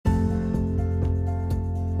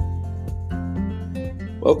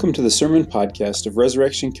Welcome to the Sermon Podcast of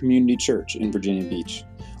Resurrection Community Church in Virginia Beach.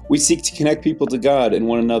 We seek to connect people to God and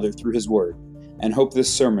one another through His Word, and hope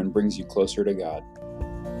this sermon brings you closer to God.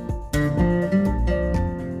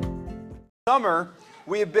 Summer,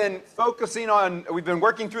 we've been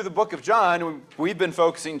working through the book of John.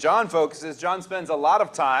 John spends a lot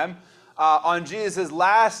of time on Jesus'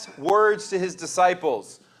 last words to his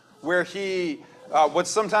disciples, where he,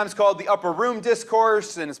 what's sometimes called the upper room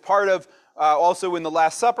discourse, and is part of also when the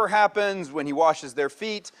Last Supper happens, when he washes their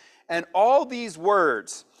feet, and all these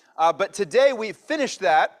words. But today we finished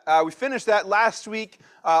that. We finished that last week.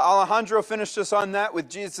 Alejandro finished us on that with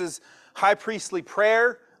Jesus' high priestly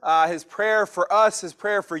prayer. His prayer for us, his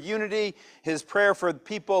prayer for unity, his prayer for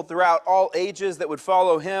people throughout all ages that would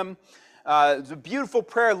follow him. It's a beautiful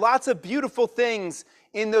prayer, lots of beautiful things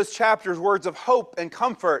in those chapters, words of hope and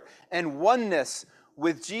comfort and oneness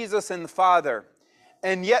with Jesus and the Father.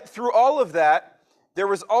 And yet through all of that, there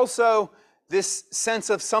was also this sense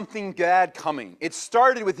of something bad coming. It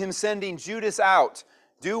started with him sending Judas out.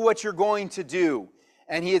 Do what you're going to do.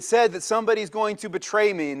 And he had said that somebody's going to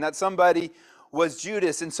betray me, and that somebody was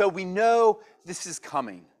Judas. And so we know this is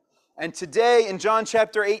coming. And today in John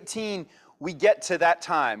chapter 18, we get to that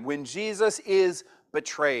time when Jesus is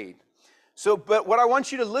betrayed. But what I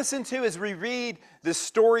want you to listen to is we read this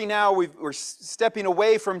story now. We're stepping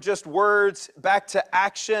away from just words back to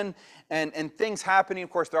action and things happening. Of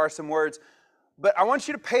course, there are some words. But I want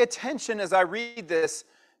you to pay attention as I read this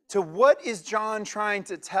to what is John trying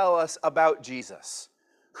to tell us about Jesus.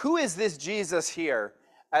 Who is this Jesus here?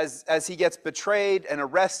 As he gets betrayed and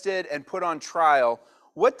arrested and put on trial,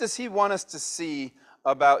 what does he want us to see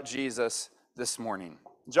about Jesus this morning?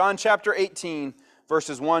 John chapter 18,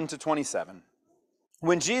 verses 1 to 27.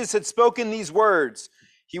 When Jesus had spoken these words,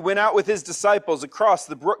 he went out with his disciples across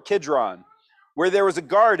the brook Kidron, where there was a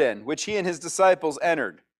garden, which he and his disciples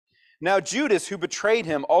entered. Now Judas, who betrayed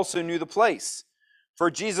him, also knew the place, for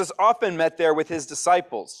Jesus often met there with his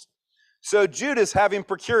disciples. So Judas, having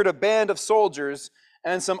procured a band of soldiers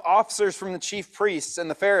and some officers from the chief priests and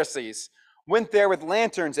the Pharisees, went there with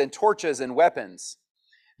lanterns and torches and weapons.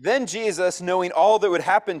 Then Jesus, knowing all that would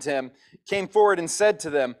happen to him, came forward and said to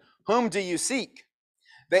them, "Whom do you seek?"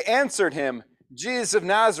 They answered him, "Jesus of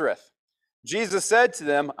Nazareth." Jesus said to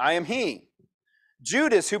them, "I am he."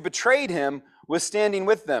 Judas, who betrayed him, was standing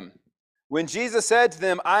with them. When Jesus said to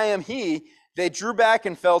them, "I am he," they drew back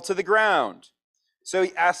and fell to the ground. So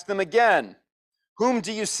he asked them again, "Whom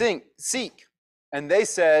do you seek?" And they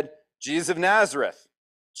said, "Jesus of Nazareth."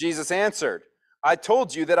 Jesus answered, "I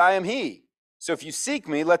told you that I am he. So if you seek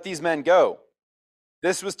me, let these men go."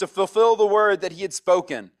 This was to fulfill the word that he had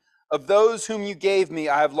spoken. "Of those whom you gave me,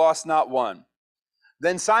 I have lost not one."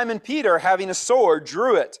 Then Simon Peter, having a sword,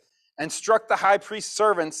 drew it and struck the high priest's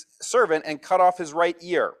servant and cut off his right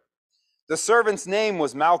ear. The servant's name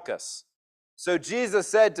was Malchus. So Jesus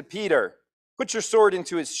said to Peter, "Put your sword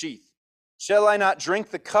into its sheath. Shall I not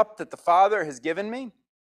drink the cup that the Father has given me?"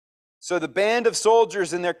 So the band of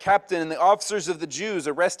soldiers and their captain and the officers of the Jews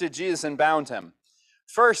arrested Jesus and bound him.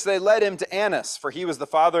 First, they led him to Annas, for he was the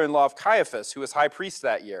father-in-law of Caiaphas, who was high priest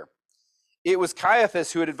that year. It was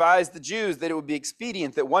Caiaphas who had advised the Jews that it would be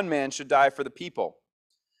expedient that one man should die for the people.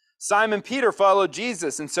 Simon Peter followed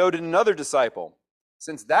Jesus, and so did another disciple.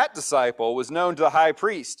 Since that disciple was known to the high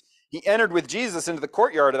priest, he entered with Jesus into the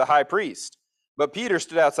courtyard of the high priest, but Peter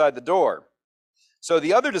stood outside the door. So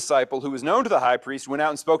the other disciple, who was known to the high priest, went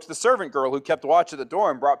out and spoke to the servant girl who kept watch at the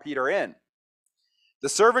door and brought Peter in. The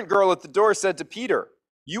servant girl at the door said to Peter,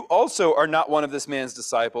 "You also are not one of this man's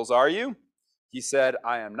disciples, are you?" He said,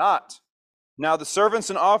 "I am not." Now the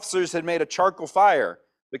servants and officers had made a charcoal fire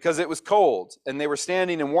because it was cold, and they were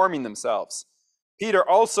standing and warming themselves. Peter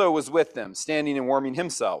also was with them, standing and warming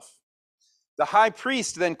himself. The high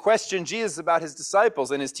priest then questioned Jesus about his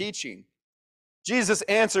disciples and his teaching. Jesus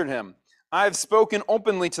answered him, "I have spoken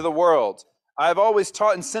openly to the world. I have always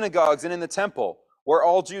taught in synagogues and in the temple, where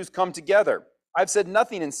all Jews come together. I've said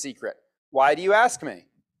nothing in secret. Why do you ask me?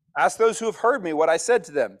 Ask those who have heard me what I said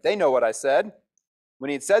to them. They know what I said." When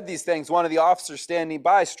he had said these things, one of the officers standing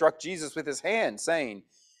by struck Jesus with his hand, saying,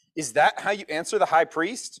 "Is that how you answer the high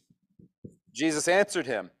priest?" Jesus answered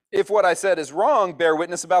him, "If what I said is wrong, bear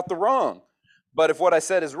witness about the wrong. But if what I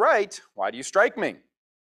said is right, why do you strike me?"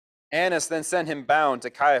 Annas then sent him bound to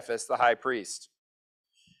Caiaphas, the high priest.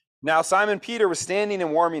 Now Simon Peter was standing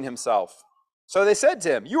and warming himself. So they said to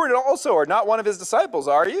him, "You also are not one of his disciples,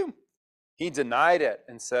 are you?" He denied it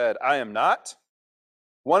and said, "I am not."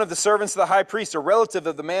 One of the servants of the high priest, a relative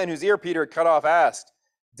of the man whose ear Peter had cut off, asked,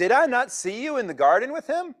 "Did I not see you in the garden with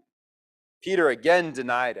him?" Peter again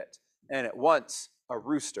denied it, and at once a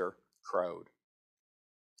rooster crowed.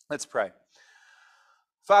 Let's pray.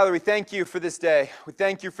 Father, we thank you for this day. We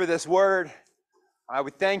thank you for this word.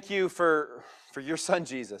 We thank you for your son,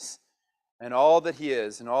 Jesus, and all that he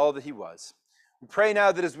is and all that he was. We pray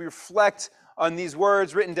now that as we reflect on these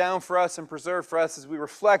words written down for us and preserved for us, as we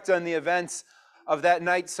reflect on the events of that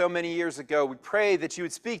night so many years ago, we pray that you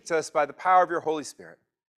would speak to us by the power of your Holy Spirit.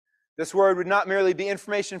 This word would not merely be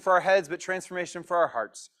information for our heads, but transformation for our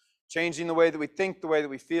hearts, changing the way that we think, the way that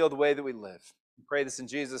we feel, the way that we live. We pray this in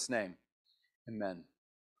Jesus' name. Amen.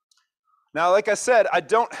 Now, like I said, I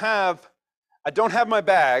don't have my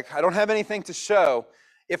bag. I don't have anything to show.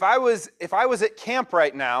 If I was at camp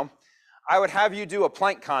right now, I would have you do a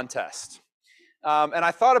plank contest. And I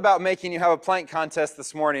thought about making you have a plank contest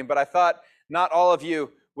this morning, but I thought not all of you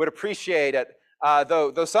would appreciate it.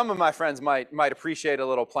 Though some of my friends might appreciate a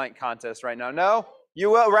little plank contest right now. No? You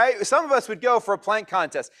will, right? Some of us would go for a plank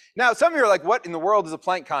contest. Now, some of you are like, what in the world is a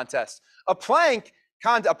plank contest? A plank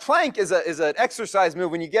is an exercise move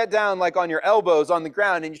when you get down like on your elbows on the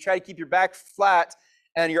ground and you try to keep your back flat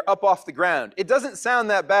and you're up off the ground. It doesn't sound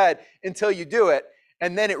that bad until you do it,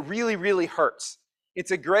 and then it really, really hurts.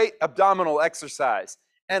 It's a great abdominal exercise.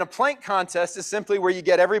 And a plank contest is simply where you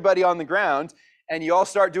get everybody on the ground and you all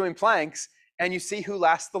start doing planks and you see who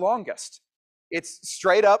lasts the longest. It's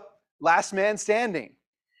straight up last man standing.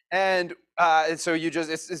 And so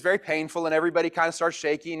it's very painful and everybody kind of starts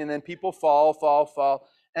shaking and then people fall.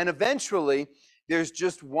 And eventually there's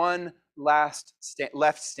just one left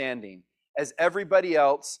standing as everybody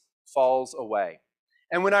else falls away.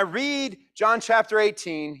 And when I read John chapter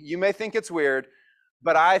 18, you may think it's weird,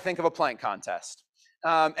 but I think of a plank contest.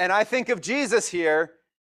 And I think of Jesus here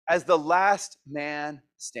as the last man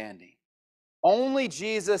standing. Only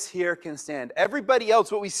Jesus here can stand. Everybody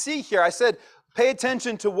else, what we see here, I said, pay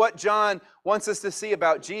attention to what John wants us to see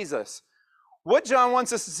about Jesus. What John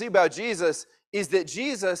wants us to see about Jesus is that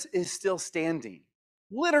Jesus is still standing.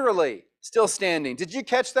 Literally still standing. Did you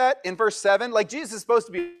catch that in verse 7? Like Jesus is supposed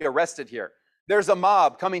to be arrested here. There's a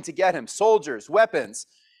mob coming to get him. Soldiers, weapons.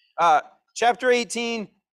 Chapter 18,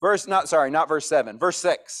 not verse 7, verse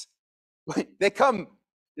 6. They come,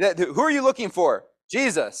 who are you looking for?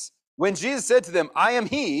 Jesus. When Jesus said to them, I am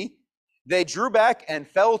he, they drew back and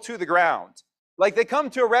fell to the ground. Like they come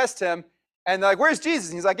to arrest him and they're like, where's Jesus?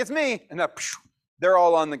 And he's like, it's me. And they're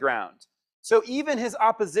all on the ground. So even his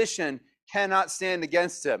opposition cannot stand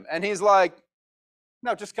against him. And he's like,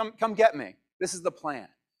 no, just come get me. This is the plan.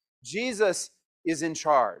 Jesus is in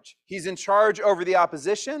charge. He's in charge over the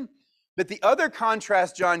opposition. But the other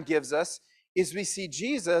contrast John gives us is we see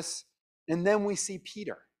Jesus and then we see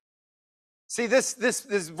Peter. See, this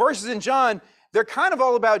verses in John, they're kind of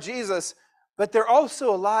all about Jesus, but they're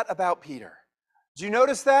also a lot about Peter. Do you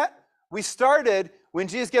notice that? We started when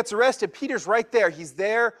Jesus gets arrested, Peter's right there. He's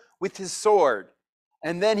there with his sword.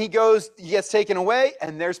 And then he gets taken away,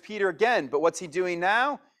 and there's Peter again. But what's he doing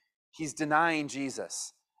now? He's denying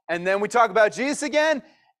Jesus. And then we talk about Jesus again,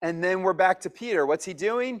 and then we're back to Peter. What's he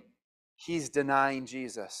doing? He's denying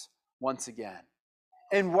Jesus once again.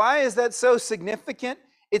 And why is that so significant?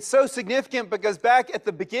 It's so significant because back at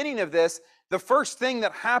the beginning of this, the first thing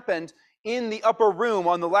that happened in the upper room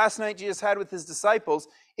on the last night Jesus had with his disciples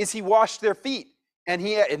is he washed their feet. And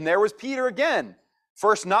there was Peter again.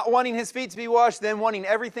 First not wanting his feet to be washed, then wanting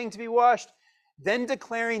everything to be washed, then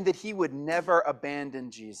declaring that he would never abandon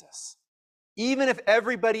Jesus, even if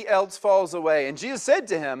everybody else falls away. And Jesus said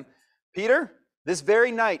to him, Peter, this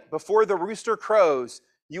very night before the rooster crows,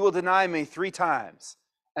 you will deny me 3 times.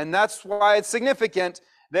 And that's why it's significant.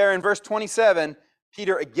 There in verse 27,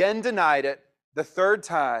 Peter again denied it the 3rd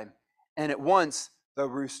time, and at once the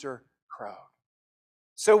rooster crowed.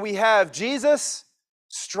 So we have Jesus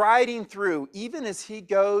striding through, even as he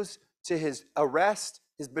goes to his arrest,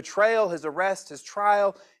 his betrayal, his arrest, his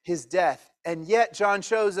trial, his death. And yet John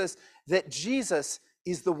shows us that Jesus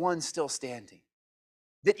is the one still standing.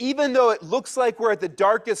 That even though it looks like we're at the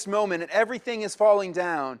darkest moment and everything is falling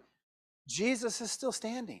down, Jesus is still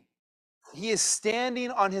standing. He is standing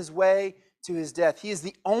on his way to his death. He is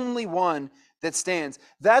the only one that stands.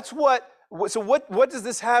 So what does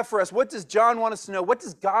this have for us? What does John want us to know? What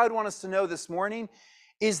does God want us to know this morning?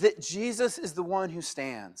 Is that Jesus is the one who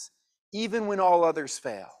stands, even when all others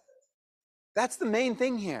fail. That's the main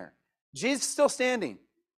thing here. Jesus is still standing.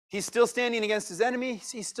 He's still standing against his enemies.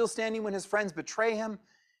 He's still standing when his friends betray him.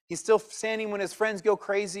 He's still standing when his friends go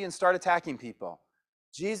crazy and start attacking people.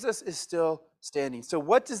 Jesus is still standing. So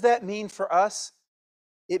what does that mean for us?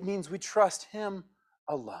 It means we trust him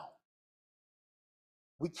alone.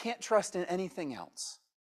 We can't trust in anything else.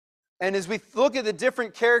 And as we look at the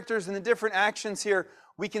different characters and the different actions here,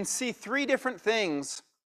 we can see 3 different things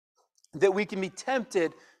that we can be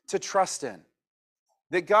tempted to trust in.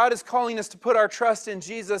 That God is calling us to put our trust in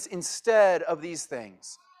Jesus instead of these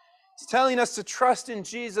things. He's telling us to trust in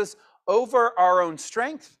Jesus over our own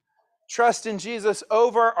strength, trust in Jesus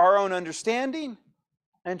over our own understanding,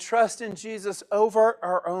 and trust in Jesus over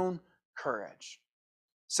our own courage.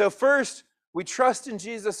 So first, we trust in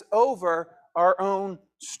Jesus over our own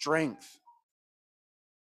strength.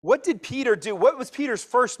 What did Peter do? What was Peter's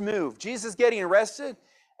first move? Jesus getting arrested,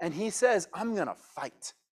 and he says, I'm going to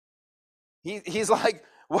fight. He's like,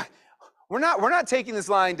 what? We're not taking this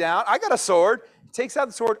lying down. I got a sword. He takes out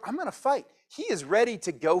the sword. I'm going to fight. He is ready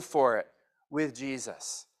to go for it with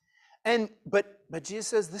Jesus. But Jesus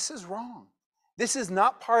says, this is wrong. This is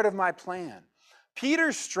not part of my plan.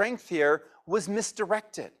 Peter's strength here was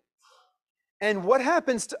misdirected. And what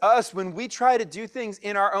happens to us when we try to do things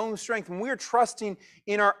in our own strength, when we're trusting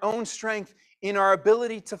in our own strength, in our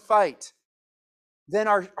ability to fight, then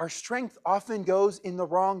our strength often goes in the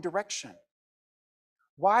wrong direction.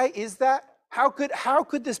 Why is that? How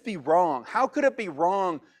could this be wrong? How could it be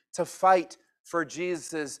wrong to fight for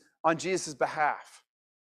on Jesus' behalf?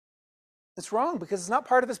 It's wrong because it's not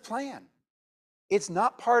part of his plan. It's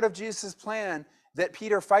not part of Jesus' plan that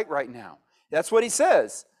Peter fight right now. That's what he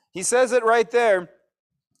says. He says it right there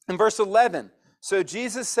in verse 11. So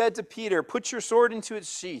Jesus said to Peter, put your sword into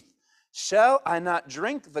its sheath. Shall I not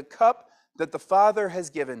drink the cup that the Father has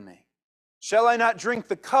given me? Shall I not drink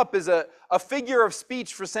the cup is a figure of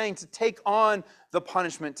speech for saying to take on the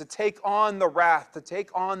punishment, to take on the wrath, to take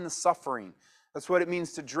on the suffering. That's what it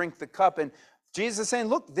means to drink the cup. And Jesus is saying,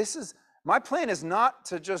 look, my plan is not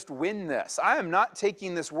to just win this. I am not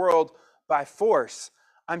taking this world by force.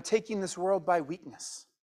 I'm taking this world by weakness.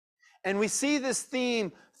 And we see this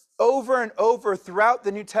theme over and over throughout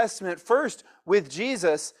the New Testament, first with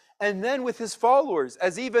Jesus and then with his followers,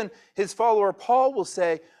 as even his follower Paul will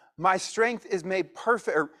say, my strength is made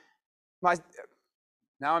perfect,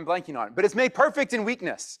 now I'm blanking on it, but it's made perfect in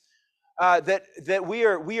weakness. That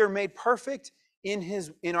we are made perfect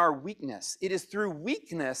in our weakness. It is through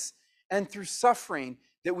weakness and through suffering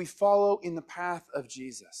that we follow in the path of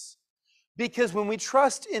Jesus. Because when we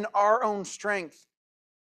trust in our own strength,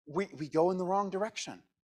 we go in the wrong direction.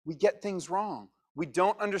 We get things wrong. We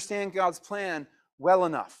don't understand God's plan well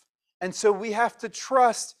enough. And so we have to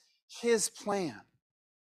trust his plan.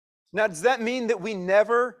 Now, does that mean that we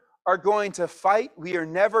never are going to fight? We are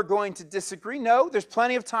never going to disagree? No, there's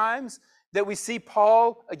plenty of times that we see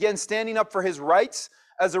Paul, again, standing up for his rights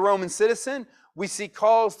as a Roman citizen. We see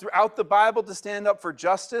calls throughout the Bible to stand up for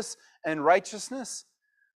justice and righteousness.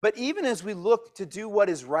 But even as we look to do what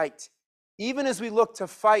is right, even as we look to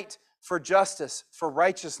fight for justice, for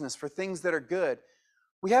righteousness, for things that are good,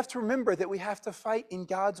 we have to remember that we have to fight in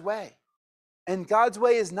God's way. And God's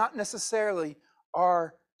way is not necessarily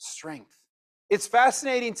our strength. It's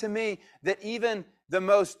fascinating to me that even the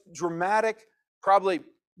most dramatic,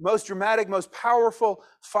 most powerful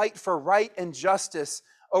fight for right and justice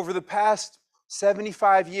over the past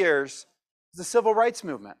 75 years is the civil rights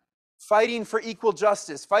movement. Fighting for equal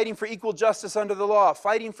justice under the law,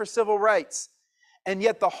 fighting for civil rights. And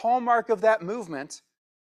yet the hallmark of that movement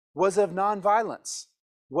was of nonviolence,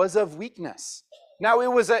 was of weakness. Now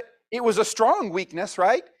it was a strong weakness,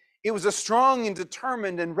 right? It was a strong and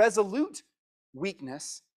determined and resolute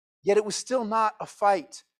weakness, yet it was still not a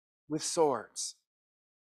fight with swords.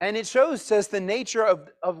 And it shows us the nature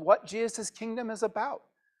of what Jesus' kingdom is about.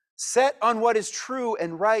 Set on what is true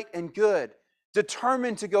and right and good,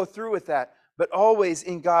 determined to go through with that, but always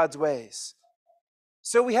in God's ways.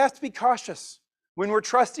 So we have to be cautious when we're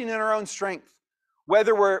trusting in our own strength,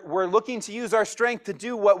 whether we're looking to use our strength to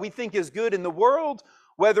do what we think is good in the world,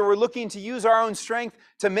 whether we're looking to use our own strength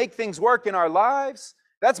to make things work in our lives.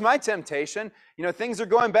 That's my temptation. Things are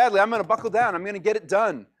going badly. I'm going to buckle down. I'm going to get it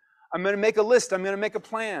done. I'm going to make a list. I'm going to make a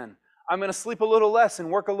plan. I'm going to sleep a little less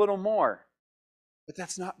and work a little more. But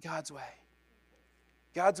that's not God's way.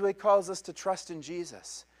 God's way calls us to trust in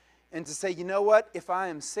Jesus and to say, you know what? If I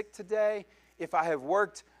am sick today, if I have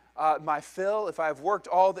worked my fill, if I have worked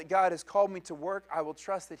all that God has called me to work, I will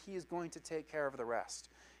trust that he is going to take care of the rest.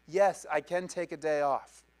 Yes, I can take a day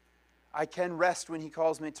off. I can rest when he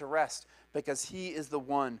calls me to rest because he is the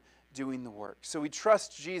one doing the work. So we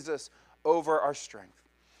trust Jesus over our strength.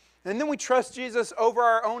 And then we trust Jesus over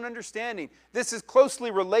our own understanding. This is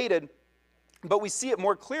closely related, but we see it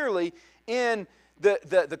more clearly in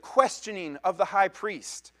the questioning of the high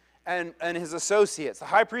priest and his associates. The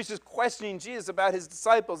high priest is questioning Jesus about his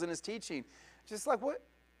disciples and his teaching. Just like, what?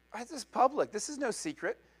 This is public. This is no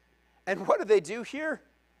secret. And what do they do here?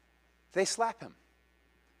 They slap him.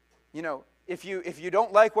 If you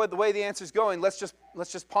don't like the way the answer's going, let's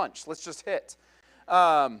just punch. Let's just hit.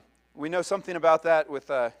 We know something about that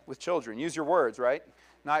with children. Use your words, right?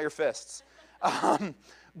 Not your fists.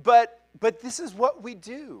 But this is what we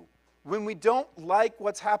do. When we don't like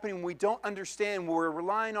what's happening, when we don't understand, when we're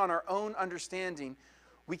relying on our own understanding,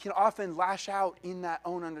 we can often lash out in that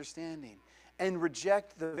own understanding and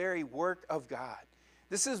reject the very work of God.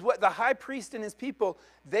 This is what the high priest and his people,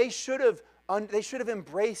 they should have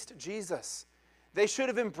embraced Jesus. They should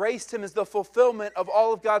have embraced him as the fulfillment of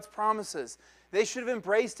all of God's promises. They should have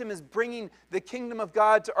embraced him as bringing the kingdom of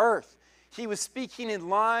God to earth. He was speaking in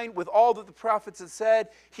line with all that the prophets had said.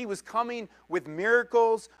 He was coming with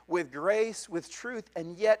miracles, with grace, with truth,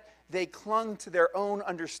 and yet they clung to their own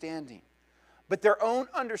understanding. But their own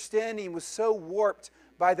understanding was so warped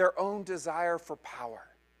by their own desire for power.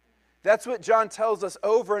 That's what John tells us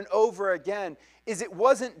over and over again, is it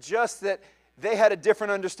wasn't just that they had a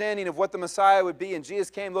different understanding of what the Messiah would be, and Jesus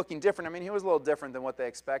came looking different. I mean, he was a little different than what they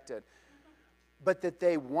expected. But that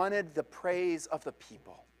they wanted the praise of the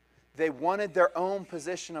people. They wanted their own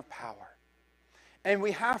position of power. And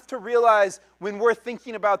we have to realize when we're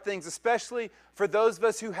thinking about things, especially for those of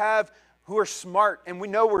us who are smart, and we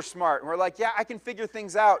know we're smart, and we're like, yeah, I can figure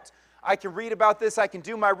things out. I can read about this. I can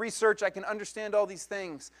do my research. I can understand all these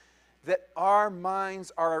things. That our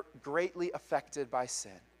minds are greatly affected by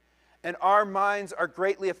sin. And our minds are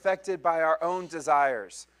greatly affected by our own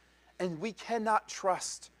desires. And we cannot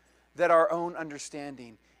trust that our own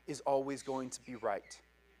understanding is always going to be right.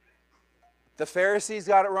 The Pharisees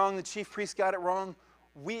got it wrong. The chief priests got it wrong.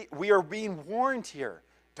 We are being warned here.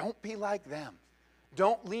 Don't be like them.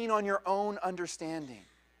 Don't lean on your own understanding.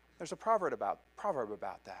 There's a proverb about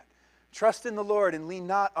that. Trust in the Lord and lean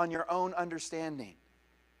not on your own understanding.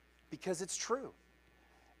 Because it's true.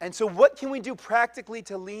 And so what can we do practically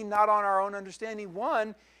to lean not on our own understanding?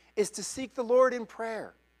 One is to seek the Lord in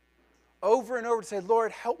prayer. Over and over to say,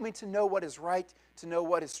 Lord, help me to know what is right, to know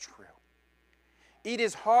what is true. It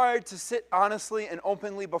is hard to sit honestly and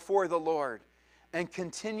openly before the Lord and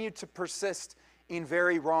continue to persist in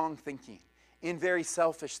very wrong thinking, in very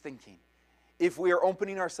selfish thinking, if we are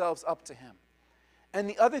opening ourselves up to Him. And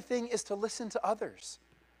the other thing is to listen to others,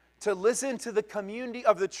 to listen to the community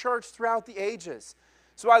of the church throughout the ages.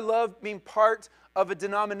 So I love being part of a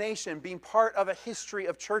denomination, being part of a history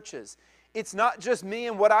of churches. It's not just me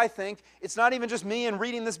and what I think. It's not even just me and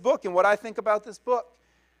reading this book and what I think about this book.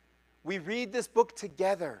 We read this book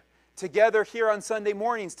together here on Sunday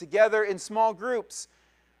mornings, together in small groups,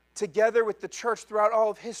 together with the church throughout all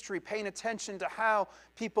of history, paying attention to how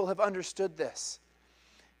people have understood this.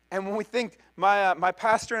 And when we think, my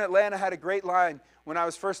pastor in Atlanta had a great line when I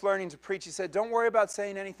was first learning to preach. He said, don't worry about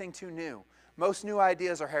saying anything too new. Most new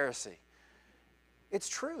ideas are heresy. It's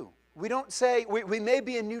true. We don't say, we may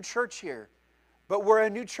be a new church here, but we're a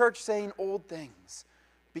new church saying old things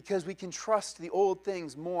because we can trust the old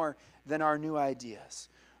things more than our new ideas.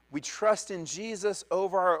 We trust in Jesus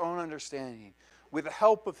over our own understanding, with the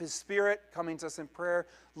help of His Spirit coming to us in prayer,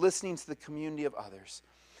 listening to the community of others.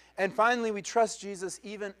 And finally, we trust Jesus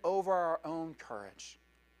even over our own courage.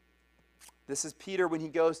 This is Peter when he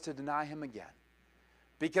goes to deny Him again.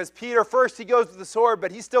 Because Peter, first he goes with the sword,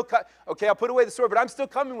 but he's still, okay, I'll put away the sword, but I'm still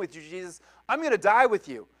coming with you, Jesus. I'm going to die with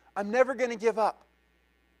you. I'm never going to give up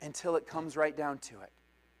until it comes right down to it.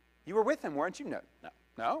 You were with Him, weren't you?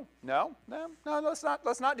 No, let's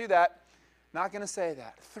not do that. Not going to say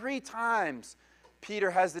that. 3 times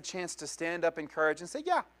Peter has the chance to stand up in courage and say,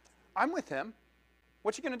 yeah, I'm with Him.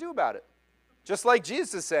 What you going to do about it? Just like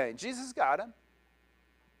Jesus is saying, Jesus got him.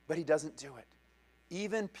 But he doesn't do it.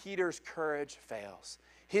 Even Peter's courage fails.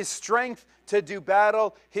 His strength to do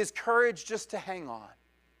battle, his courage just to hang on.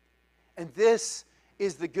 And this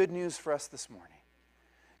is the good news for us this morning.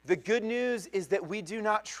 The good news is that we do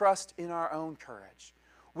not trust in our own courage.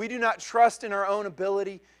 We do not trust in our own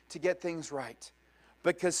ability to get things right.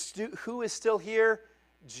 Because who is still here?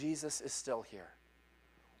 Jesus is still here.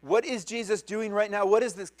 What is Jesus doing right now? What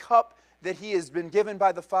is this cup that He has been given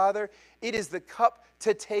by the Father? It is the cup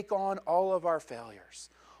to take on all of our failures,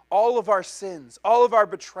 all of our sins, all of our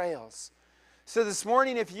betrayals. So this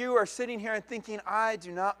morning, if you are sitting here and thinking, I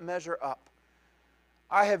do not measure up.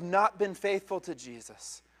 I have not been faithful to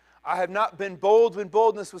Jesus. I have not been bold when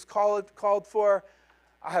boldness was called for.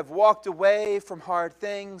 I have walked away from hard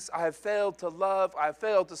things. I have failed to love. I have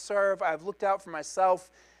failed to serve. I have looked out for myself.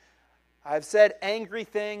 I've said angry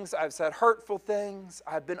things. I've said hurtful things.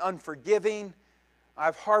 I've been unforgiving.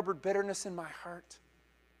 I've harbored bitterness in my heart.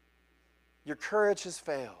 Your courage has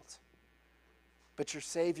failed, but your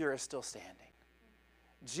Savior is still standing.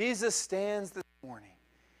 Jesus stands this morning.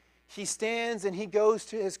 He stands and He goes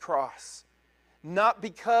to His cross, not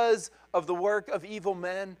because of the work of evil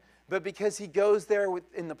men, but because he goes there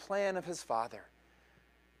in the plan of his Father,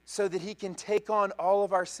 so that he can take on all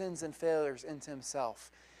of our sins and failures into himself,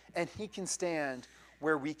 and he can stand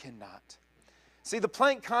where we cannot. See, the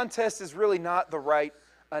plank contest is really not the right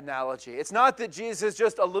analogy. It's not that Jesus is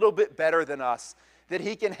just a little bit better than us, that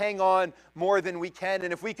he can hang on more than we can,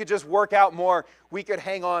 and if we could just work out more, we could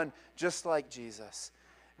hang on just like Jesus.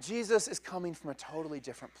 Jesus is coming from a totally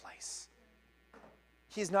different place.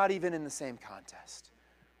 He's not even in the same contest.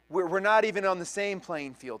 We're not even on the same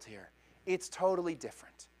playing field here. It's totally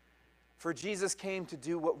different. For Jesus came to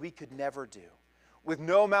do what we could never do. With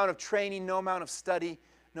no amount of training, no amount of study,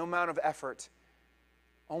 no amount of effort.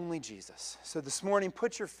 Only Jesus. So this morning,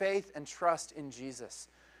 put your faith and trust in Jesus.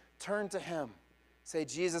 Turn to him. Say,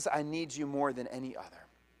 Jesus, I need you more than any other.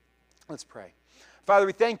 Let's pray. Father,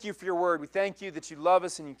 we thank you for your word. We thank you that you love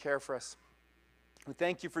us and you care for us. We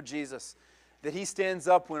thank you for Jesus, that he stands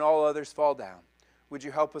up when all others fall down. Would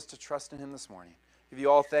you help us to trust in him this morning? Give you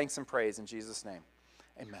all thanks and praise in Jesus' name.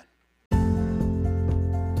 Amen.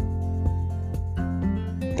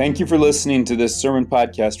 Thank you for listening to this sermon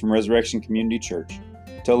podcast from Resurrection Community Church.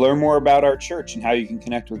 To learn more about our church and how you can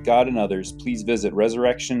connect with God and others, please visit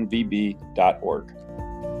resurrectionvb.org.